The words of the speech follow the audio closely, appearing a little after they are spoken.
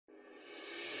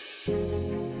I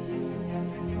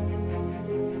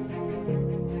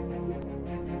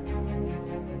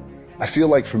feel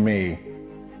like for me,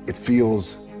 it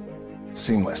feels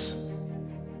seamless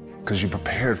because you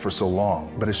prepared for so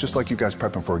long, but it's just like you guys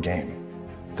prepping for a game.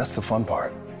 That's the fun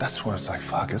part. That's where it's like,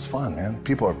 fuck, it's fun, man.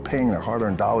 People are paying their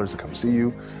hard-earned dollars to come see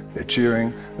you. They're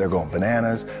cheering, they're going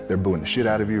bananas, they're booing the shit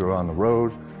out of you or on the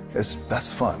road.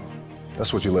 That's fun.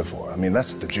 That's what you live for. I mean,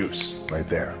 that's the juice right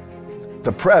there.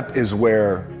 The prep is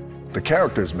where the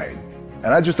character's made.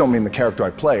 And I just don't mean the character I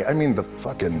play, I mean the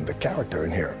character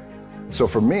in here. So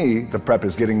for me, the prep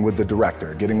is getting with the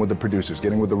director, getting with the producers,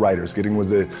 getting with the writers,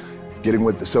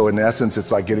 so in essence,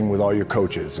 it's like getting with all your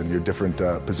coaches and your different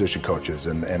position coaches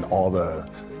and all the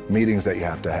meetings that you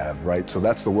have to have, right? So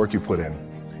that's the work you put in.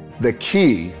 The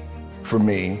key for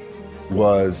me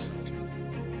was,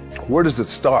 where does it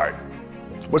start?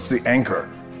 What's the anchor?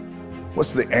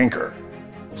 What's the anchor?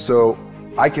 So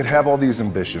I could have all these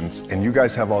ambitions and you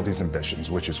guys have all these ambitions,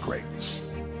 which is great.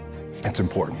 It's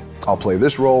important. I'll play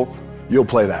this role, you'll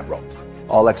play that role.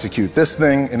 I'll execute this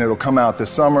thing and it'll come out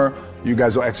this summer. You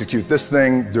guys will execute this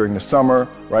thing during the summer,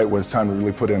 right? When it's time to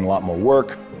really put in a lot more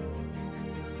work.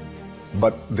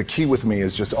 But the key with me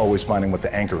is just always finding what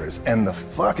the anchor is. And the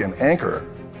fucking anchor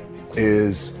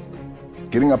is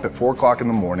getting up at 4 o'clock in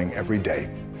the morning every day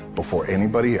before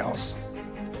anybody else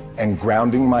and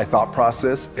grounding my thought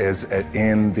process is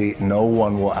in the no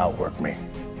one will outwork me.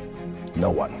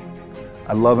 No one.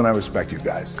 I love and I respect you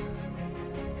guys.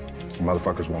 You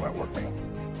motherfuckers won't outwork me.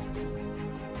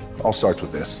 All starts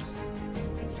with this.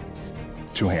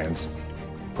 2 hands,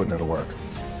 putting it to work.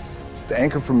 The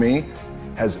anchor for me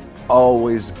has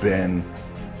always been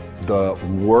the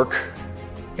work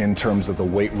in terms of the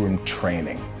weight room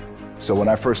training. So when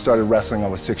I first started wrestling, I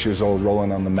was 6 years old,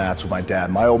 rolling on the mats with my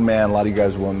dad. My old man, a lot of you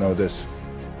guys won't know this.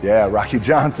 Yeah, Rocky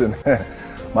Johnson.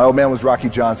 My old man was Rocky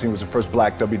Johnson. He was the first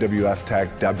black WWF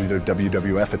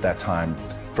at that time.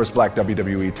 First black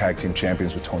WWE tag team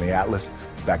champions with Tony Atlas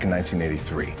back in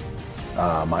 1983.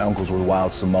 My uncles were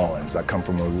wild Samoans. I come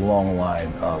from a long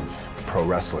line of pro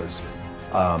wrestlers.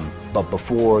 But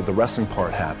before the wrestling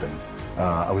part happened,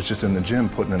 I was just in the gym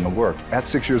putting in the work. At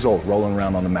 6 years old, rolling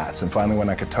around on the mats. And finally when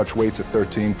I could touch weights at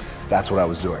 13, that's what I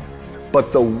was doing.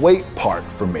 But the weight part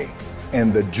for me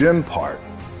and the gym part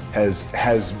has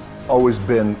always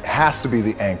been, has to be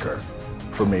the anchor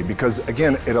for me. Because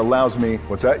again, it allows me,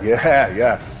 what's that?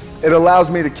 Yeah. It allows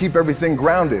me to keep everything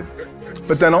grounded.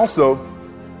 But then also,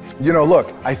 you know,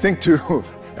 look, I think too,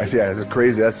 yeah, it's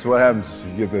crazy. That's what happens.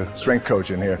 You get the strength coach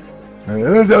in here.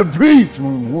 The beat.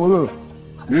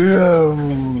 Yeah,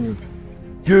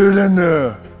 get in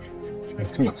there.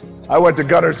 I went to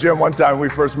Gunner's gym one time when we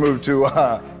first moved to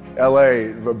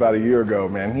LA about a year ago,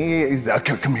 man. He's like,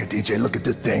 come here, DJ, look at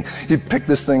this thing. He picked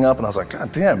this thing up and I was like,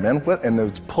 God damn, man, what? And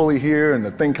there's pulley here and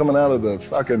the thing coming out of the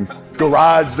fucking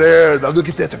garage there. Now, look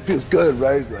at this, it feels good,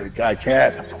 right? Like, I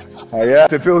can't.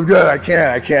 Yes, it feels good, I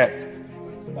can't.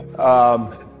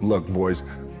 Look, boys,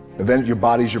 your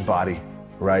body's your body,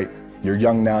 right? You're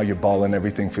young now, you're balling,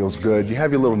 everything feels good. You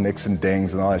have your little nicks and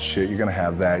dings and all that shit. You're gonna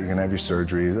have that, you're gonna have your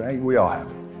surgeries. Hey, we all have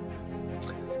it.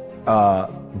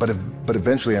 But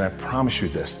eventually, and I promise you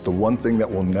this, the one thing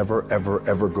that will never, ever,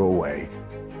 ever go away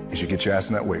is you get your ass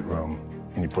in that weight room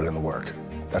and you put in the work.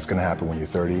 That's gonna happen when you're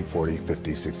 30, 40,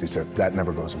 50, 60, 70. That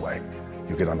never goes away.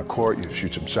 You get on the court, you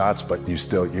shoot some shots, but you're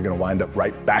gonna wind up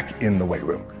right back in the weight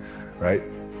room, right?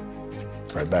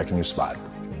 Right back in your spot.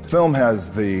 Film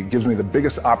gives me the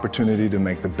biggest opportunity to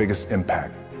make the biggest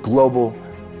impact, global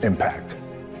impact.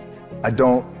 I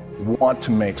don't want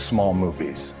to make small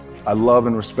movies. I love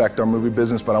and respect our movie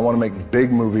business, but I want to make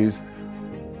big movies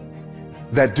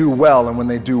that do well, and when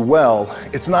they do well,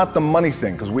 it's not the money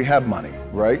thing, because we have money,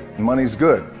 right? Money's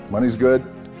good. Money's good,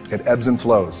 it ebbs and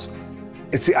flows.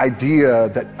 It's the idea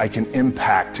that I can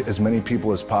impact as many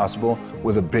people as possible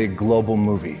with a big global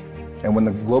movie. And when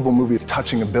the global movie is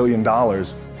touching $1 billion,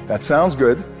 that sounds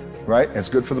good, right? It's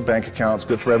good for the bank account, it's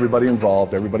good for everybody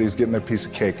involved, everybody's getting their piece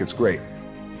of cake, it's great.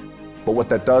 But what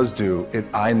that does do,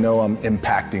 I know I'm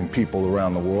impacting people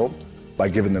around the world by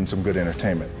giving them some good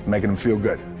entertainment, making them feel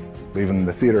good, leaving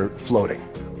the theater floating.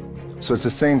 So it's the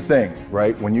same thing,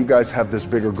 right? When you guys have this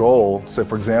bigger goal, say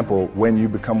for example, when you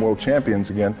become world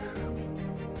champions again,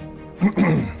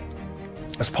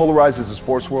 as polarized as the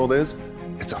sports world is,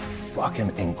 it's a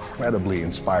fucking incredibly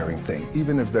inspiring thing,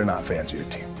 even if they're not fans of your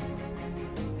team.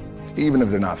 Even if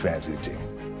they're not fans of your team.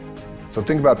 So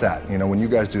think about that, you know, when you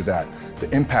guys do that,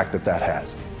 the impact that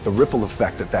has, the ripple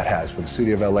effect that has for the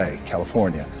city of LA,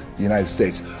 California, the United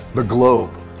States, the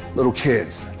globe, little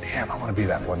kids. Damn, I want to be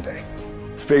that one day.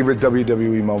 favorite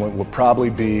WWE moment would probably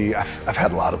be, I've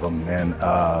had a lot of them, and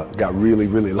got really,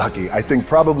 really lucky. I think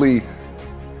probably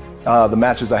the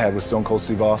matches I had with Stone Cold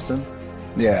Steve Austin.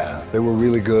 Yeah, they were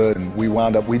really good, and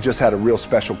we just had a real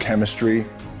special chemistry.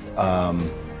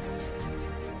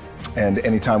 And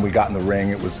anytime we got in the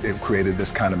ring, it created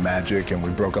this kind of magic, and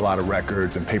we broke a lot of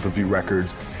records and pay-per-view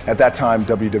records. At that time,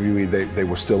 WWE, they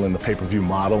were still in the pay-per-view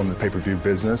model, in the pay-per-view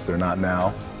business. They're not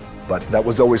now. But that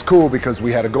was always cool because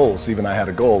we had a goal. Steve and I had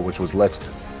a goal, which was let's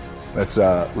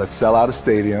sell out a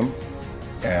stadium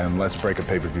and let's break a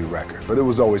pay-per-view record. But it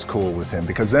was always cool with him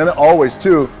because then always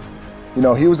too, you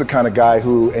know, he was the kind of guy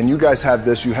who, and you guys have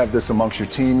this, you have this amongst your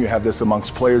team, you have this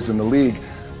amongst players in the league,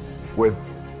 where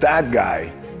that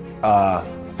guy,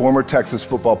 former Texas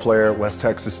football player, West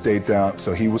Texas State down,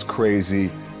 so he was crazy,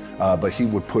 but he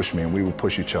would push me and we would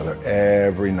push each other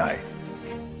every night.